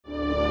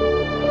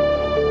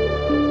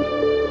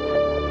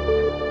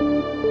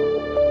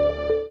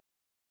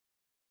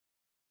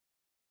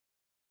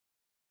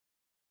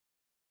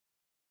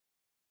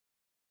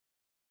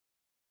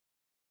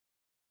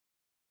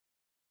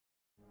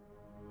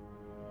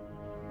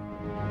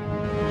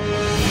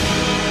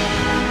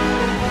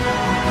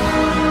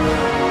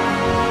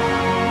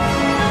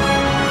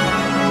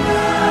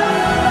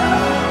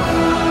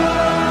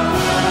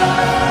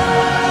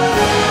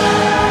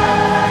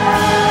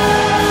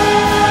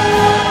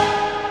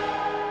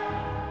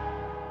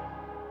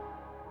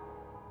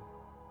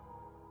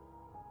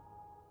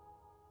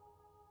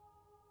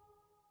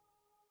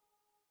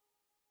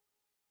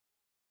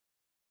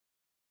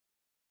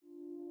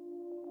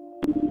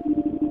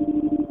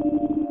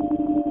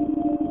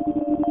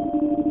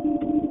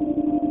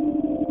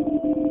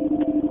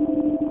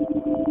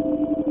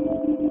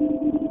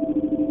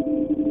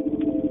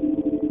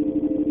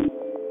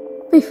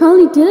We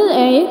finally did it,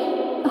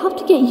 eh? I'll have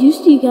to get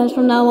used to you guys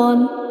from now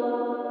on.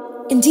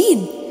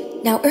 Indeed.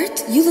 Now,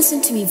 Earth, you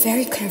listen to me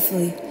very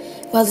carefully.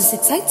 While this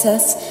excites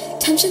us,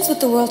 tensions with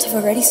the world have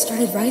already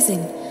started rising.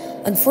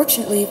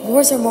 Unfortunately,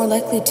 wars are more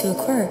likely to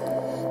occur.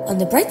 On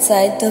the bright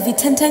side, they'll be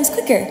 10 times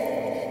quicker.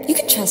 You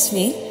can trust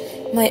me.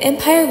 My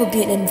empire will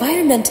be an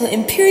environmental,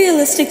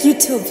 imperialistic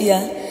utopia.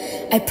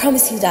 I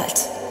promise you that.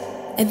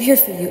 I'm here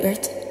for you,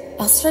 Earth.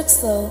 I'll start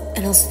slow,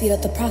 and I'll speed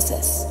up the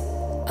process.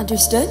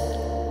 Understood?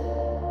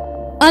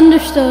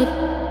 Understood.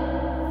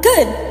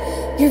 Good!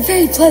 You're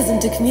very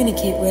pleasant to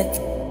communicate with.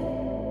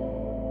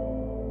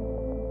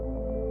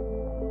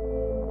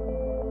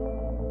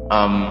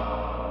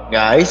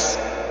 Guys,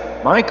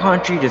 my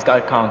country just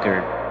got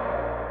conquered.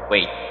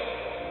 Wait,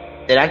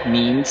 that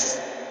means...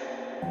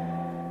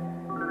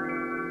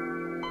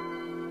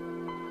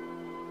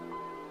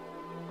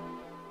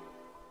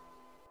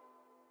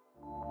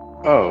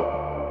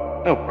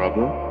 Oh, no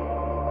problem.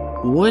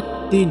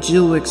 What did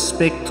you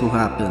expect to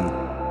happen?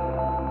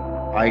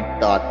 I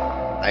thought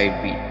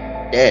I'd be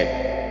dead,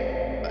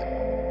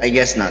 but I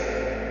guess not.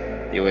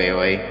 Anyway,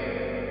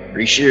 are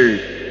you sure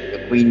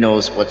the Queen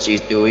knows what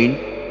she's doing?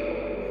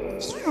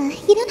 Yeah,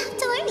 you don't have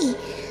to worry.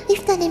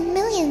 We've done it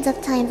millions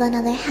of times on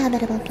other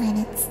habitable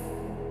planets.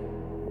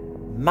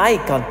 My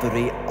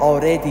country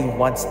already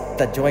wants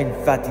to join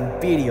Fat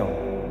Imperium.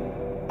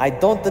 I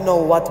don't know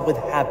what would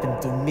happen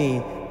to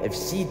me if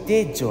she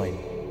did join,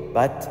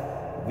 but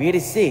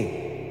we'll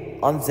see.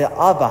 On the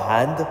other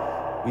hand,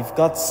 we've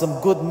got some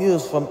good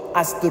news from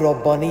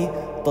Astrobunny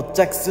to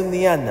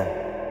Chaxzuniana.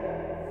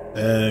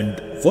 And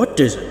what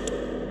is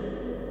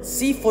it?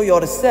 See for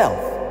yourself.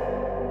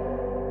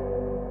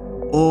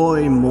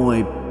 Oi,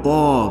 my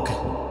bog.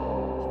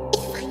 It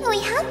finally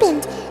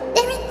happened.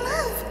 They're in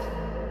love.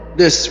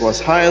 This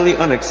was highly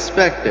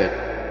unexpected.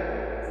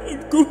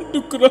 I'm going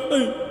to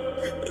cry.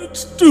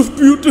 It's too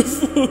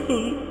beautiful.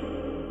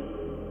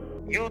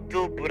 You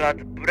two brought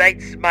bright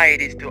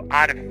smiles to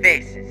our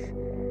faces.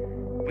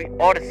 We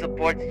all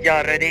support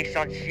your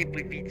relationship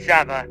with each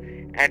other,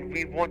 and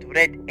we won't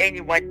let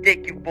anyone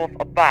take you both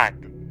apart.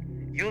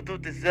 You two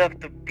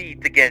deserve to be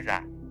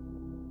together.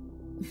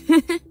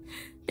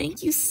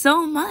 Thank you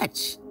so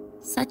much.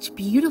 Such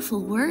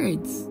beautiful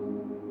words.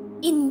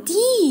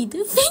 Indeed.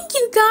 Thank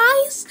you,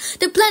 guys.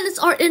 The planets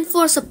are in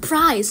for a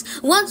surprise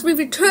once we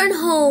return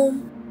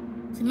home.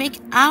 To make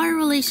our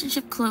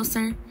relationship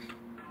closer,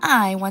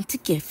 I want to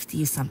gift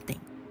you something.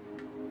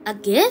 A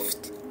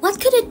gift? What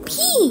could it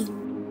be?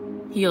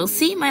 You'll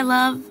see, my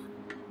love.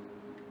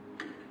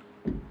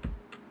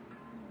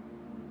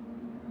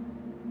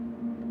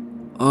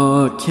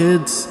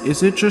 Kids,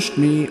 is it just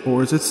me,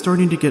 or is it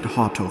starting to get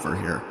hot over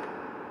here?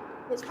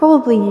 It's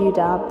probably you,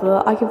 Dad,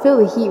 but I can feel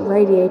the heat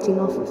radiating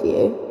off of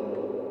you.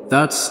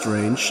 That's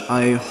strange.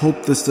 I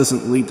hope this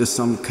doesn't lead to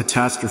some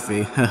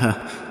catastrophe.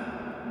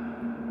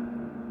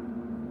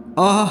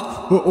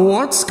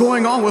 What's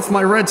going on with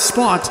my red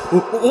spot?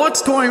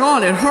 What's going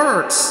on? It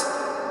hurts!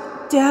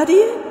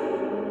 Daddy?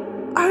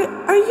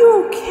 Are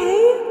you okay?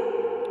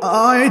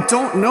 I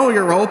don't know,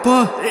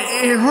 Europa.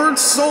 It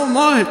hurts so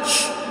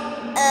much.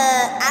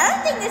 I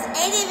don't think there's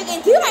anything we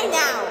can do right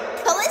now.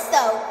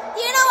 Callisto,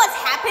 do you know what's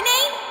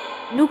happening?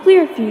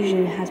 Nuclear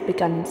fusion has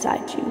begun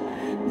inside you,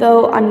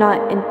 though I'm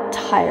not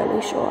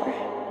entirely sure.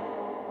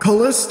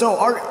 Callisto,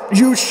 are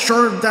you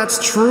sure that's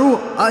true?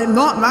 I'm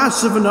not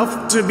massive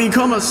enough to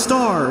become a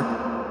star.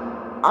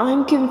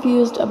 I'm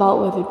confused about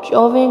whether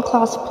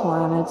Jovian-class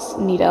planets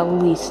need at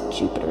least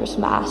Jupiter's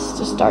mass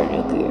to start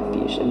nuclear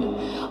fusion.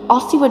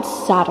 I'll see what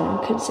Saturn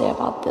could say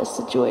about this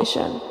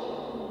situation.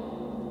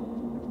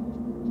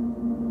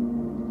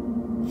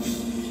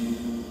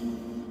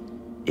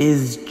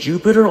 Is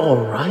Jupiter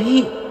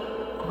alright?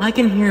 I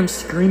can hear him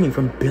screaming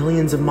from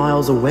billions of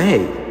miles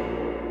away.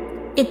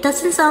 It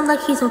doesn't sound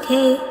like he's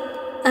okay.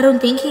 I don't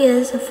think he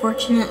is,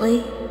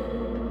 unfortunately.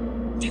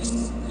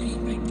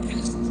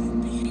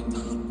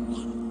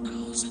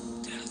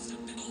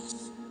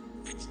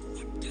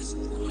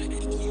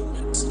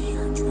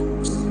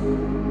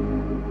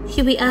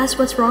 Should we ask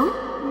what's wrong?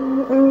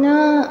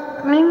 No,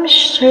 I'm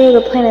sure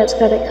the planet's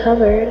got it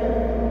covered.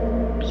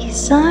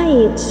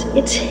 Besides,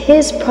 it's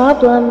his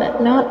problem,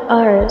 not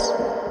ours.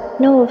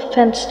 No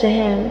offense to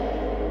him.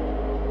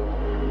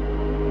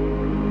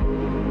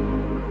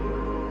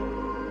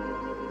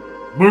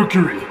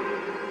 Mercury,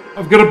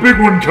 I've got a big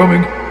one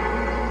coming.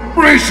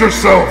 Brace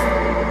yourself!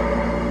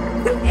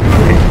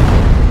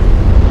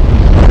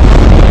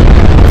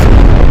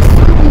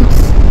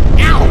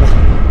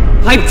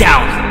 Ow! Pipe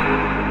down!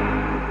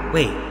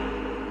 Wait,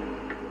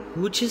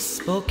 who just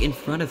spoke in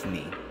front of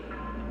me?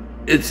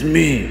 It's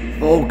me,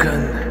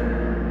 Vulcan.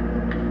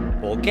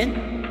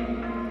 Vulcan?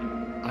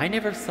 I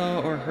never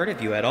saw or heard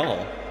of you at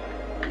all.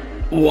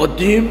 What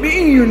do you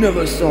mean you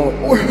never saw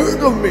or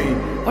heard of me?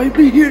 I've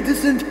been here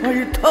this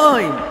entire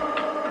time.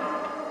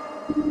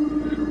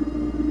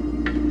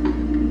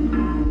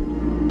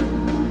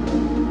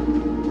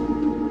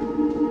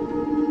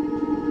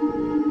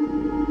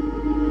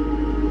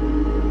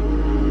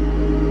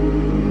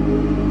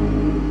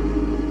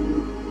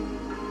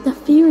 The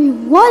Fury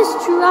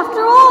true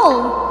after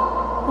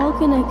all.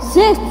 Vulcan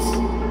exists.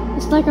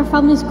 It's like our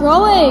family's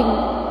growing.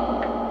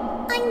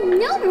 I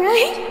know,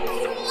 right?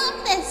 I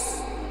love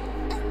this.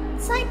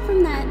 Aside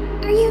from that,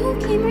 are you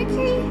okay,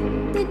 Mercury?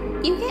 Did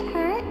you get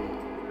hurt?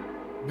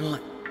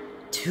 Not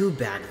too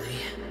badly.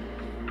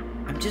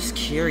 I'm just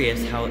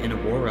curious how an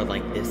aurora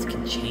like this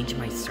can change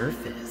my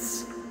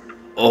surface.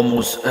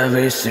 Almost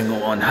every single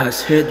one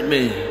has hit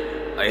me.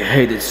 I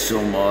hate it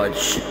so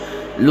much.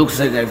 Looks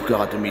like I've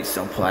got to meet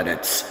some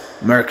planets.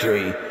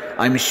 Mercury,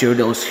 I'm sure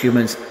those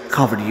humans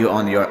covered you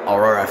on your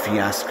aurora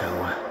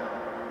fiasco.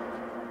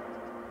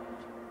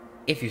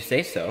 If you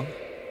say so.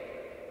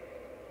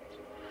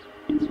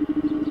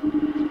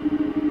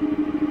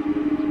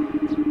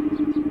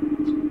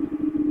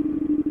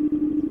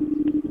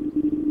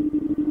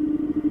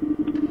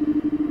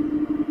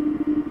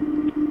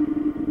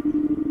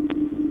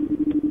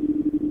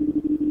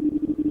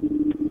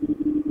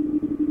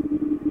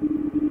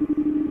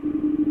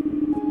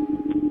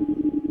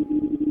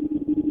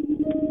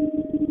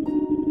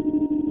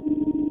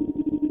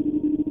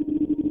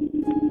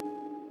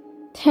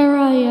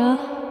 Terraia.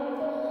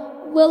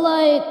 Will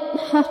I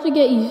have to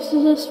get used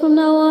to this from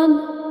now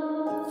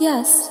on?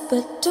 Yes,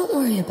 but don't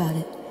worry about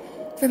it.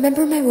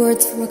 Remember my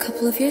words from a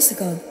couple of years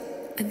ago.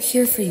 I'm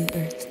here for you,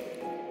 Earth.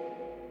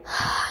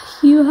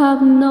 You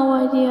have no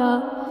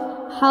idea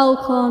how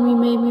calm you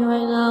made me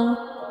right now.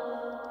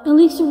 At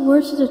least your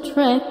words is a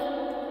trick.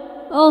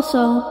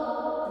 Also,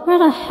 where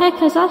the heck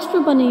has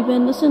Astrobunny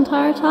been this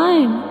entire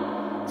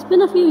time? It's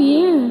been a few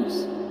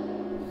years.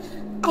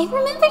 I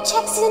remember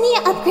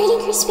Chaxzuniana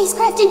upgrading her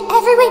spacecraft in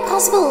every way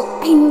possible.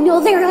 I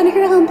know they're on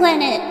her home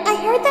planet. I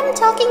heard them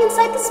talking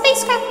inside the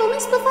spacecraft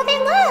moments before they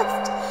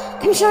left.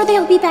 I'm sure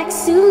they'll be back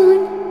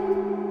soon.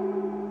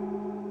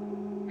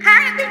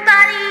 Hi,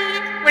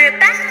 everybody! We're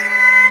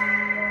back!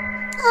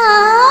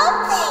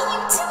 Aww,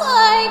 you two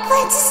are.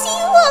 Glad to see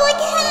you all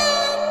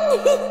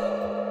again.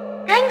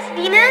 Thanks,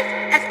 Venus.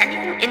 Has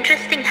anything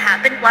interesting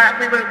happened while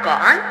we were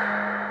gone?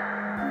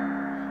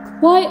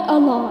 Quite a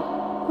lot.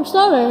 For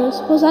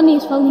starters,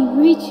 Aries finally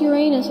reached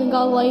Uranus and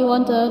got what he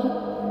wanted.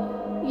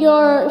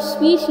 Your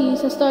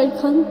species has started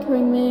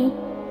conquering me.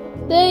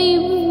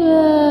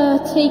 They've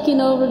taken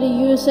over the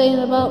USA in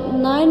about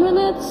 9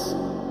 minutes.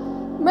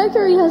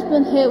 Mercury has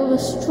been hit with a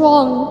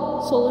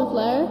strong solar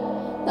flare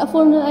that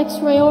formed an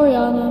X-ray aura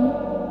on him.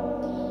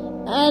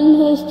 And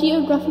his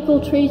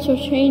geographical traits are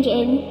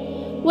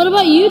changing. What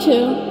about you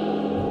two?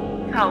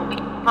 So we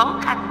both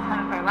had the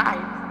time of our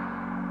lives.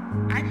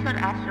 I showed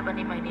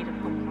Astrobunny my native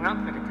home world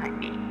for the time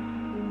being.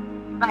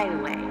 By the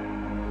way,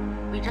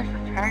 we just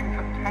returned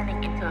from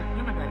turning into a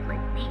humanoid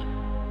like me.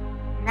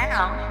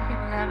 Now she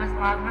can live as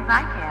long as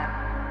I can.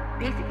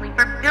 Basically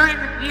for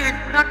billions of years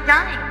without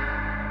dying.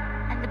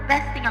 And the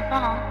best thing of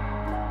all,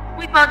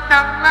 we both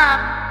fell in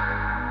love.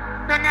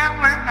 So now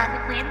we're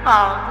magically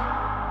involved.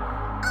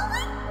 Oh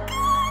my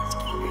gosh,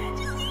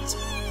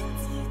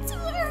 congratulations! You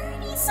two are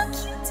already so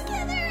cute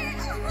together.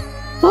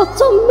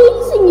 That's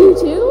amazing, you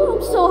two!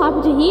 I'm so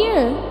happy to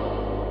hear.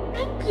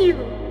 Thank you.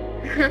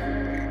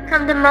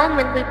 From the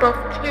moment we both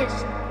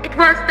kissed, it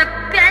was the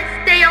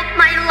best day of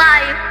my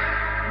life.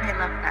 I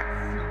love that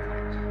so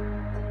much.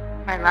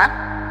 My love,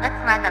 let's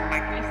land on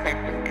Mercury's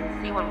surface and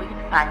see what we can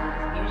find with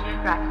his new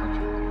geographical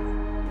changes.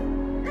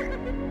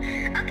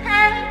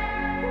 Okay.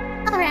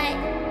 Alright,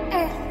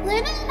 Earth,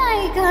 Luna and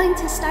I are going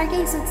to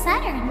stargaze with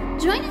Saturn.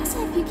 Join us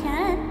if you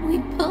can.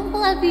 We'd both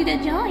love you to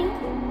join.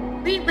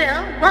 We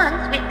will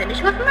once we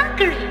finish with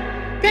Mercury.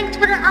 Thanks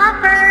for the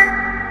offer.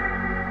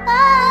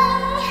 Bye.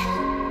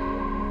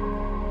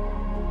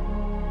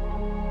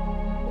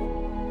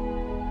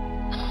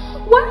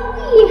 Where are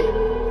we?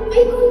 Are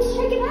you going to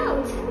check it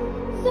out?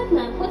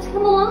 Sedna, let's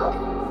come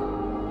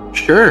along.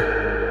 Sure.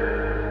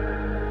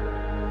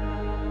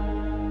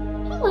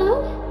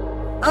 Hello.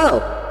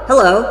 Oh,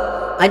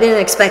 hello. I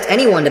didn't expect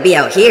anyone to be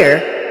out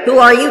here. Who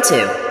are you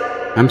two?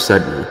 I'm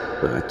Sedna,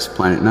 but it's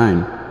Planet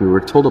 9. We were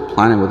told a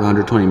planet with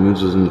 120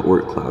 moons was in the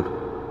Oort cloud.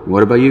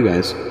 What about you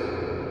guys?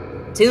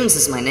 Tunes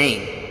is my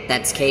name.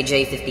 That's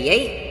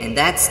KJ58, and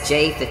that's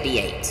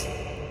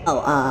J58.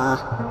 Oh,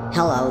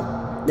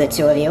 hello, the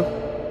two of you.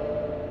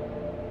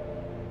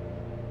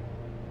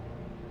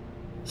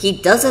 He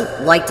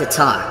doesn't like to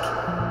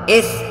talk,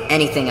 if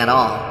anything at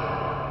all.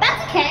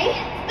 That's okay.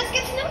 Let's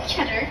get to know each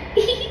other.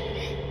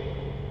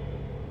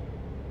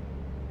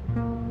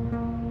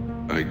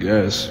 I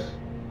guess.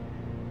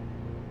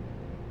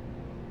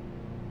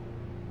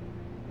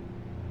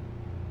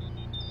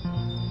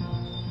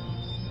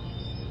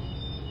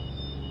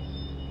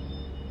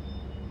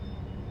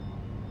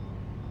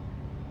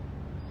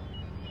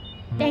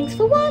 Thanks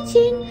for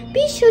watching.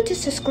 Be sure to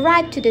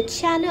subscribe to the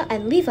channel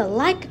and leave a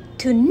like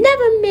to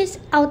never miss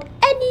out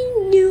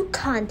any new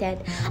content.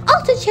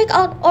 Also check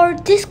out our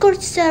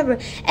Discord server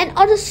and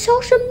other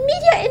social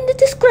media in the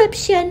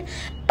description.